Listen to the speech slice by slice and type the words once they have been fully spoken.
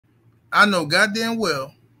I know goddamn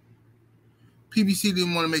well PBC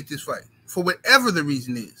didn't want to make this fight. For whatever the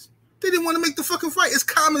reason is. They didn't want to make the fucking fight. It's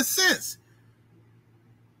common sense.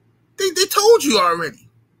 They told you already.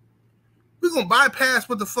 We're going to bypass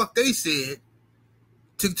what the fuck they said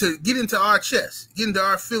to get into our chest, get into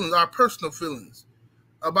our feelings, our personal feelings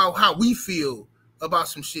about how we feel about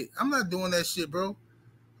some shit. I'm not doing that shit, bro.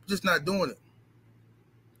 I'm just not doing it.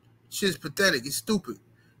 Shit's pathetic. It's stupid.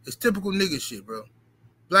 It's typical nigga shit, bro.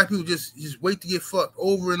 Black people just wait to get fucked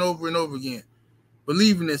over and over and over again.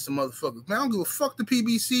 Believing in some motherfuckers. Man, I don't give a fuck the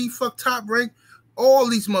PBC, fuck Top Rank, all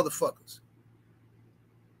these motherfuckers.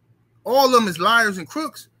 All of them is liars and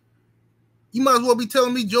crooks. You might as well be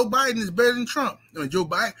telling me Joe Biden is better than Trump. I mean, Joe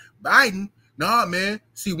Biden, nah, man.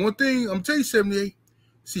 See, one thing, I'm going to tell you, 78.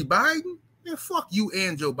 See, Biden, man, fuck you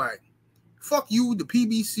and Joe Biden. Fuck you, the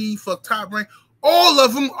PBC, fuck Top Rank. All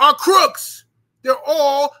of them are crooks. They're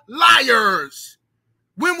all liars.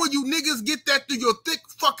 When will you niggas get that through your thick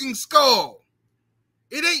fucking skull?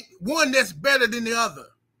 It ain't one that's better than the other.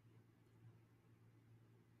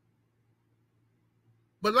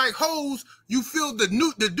 But like hoes, you feel the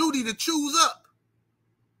duty to choose up.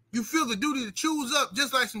 You feel the duty to choose up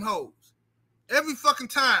just like some hoes. Every fucking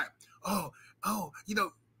time. Oh, you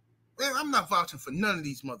know, man, I'm not vouching for none of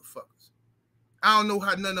these motherfuckers. I don't know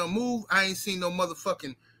how none of them move. I ain't seen no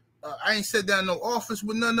motherfucking, I ain't sat down in no office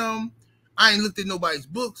with none of them. I ain't looked at nobody's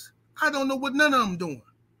books. I don't know what none of them doing.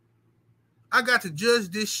 I got to judge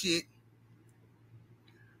this shit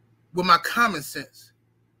with my common sense.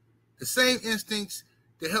 The same instincts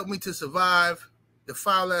that helped me to survive the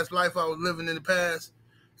foul-ass life I was living in the past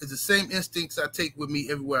is the same instincts I take with me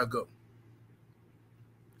everywhere I go.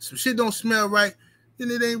 Some shit don't smell right,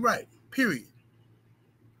 then it ain't right, period.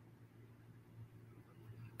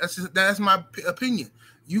 That's my opinion.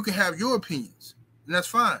 You can have your opinions, and that's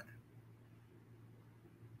fine.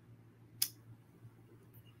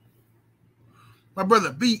 My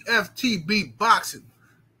brother BFTB Boxing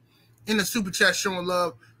in the super chat showing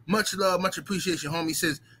love, much appreciation, homie. He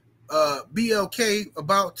says BLK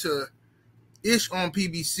about to ish on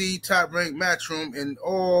PBC, Top Rank, Matchroom, and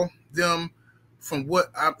all them from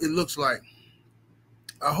what it looks like.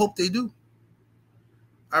 I hope they do.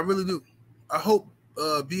 I really do. I hope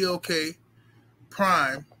BLK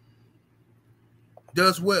Prime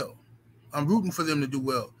does well. I'm rooting for them to do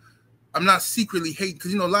well. I'm not secretly hating,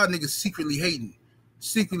 because you know a lot of niggas secretly hating,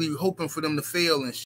 secretly hoping for them to fail and shit.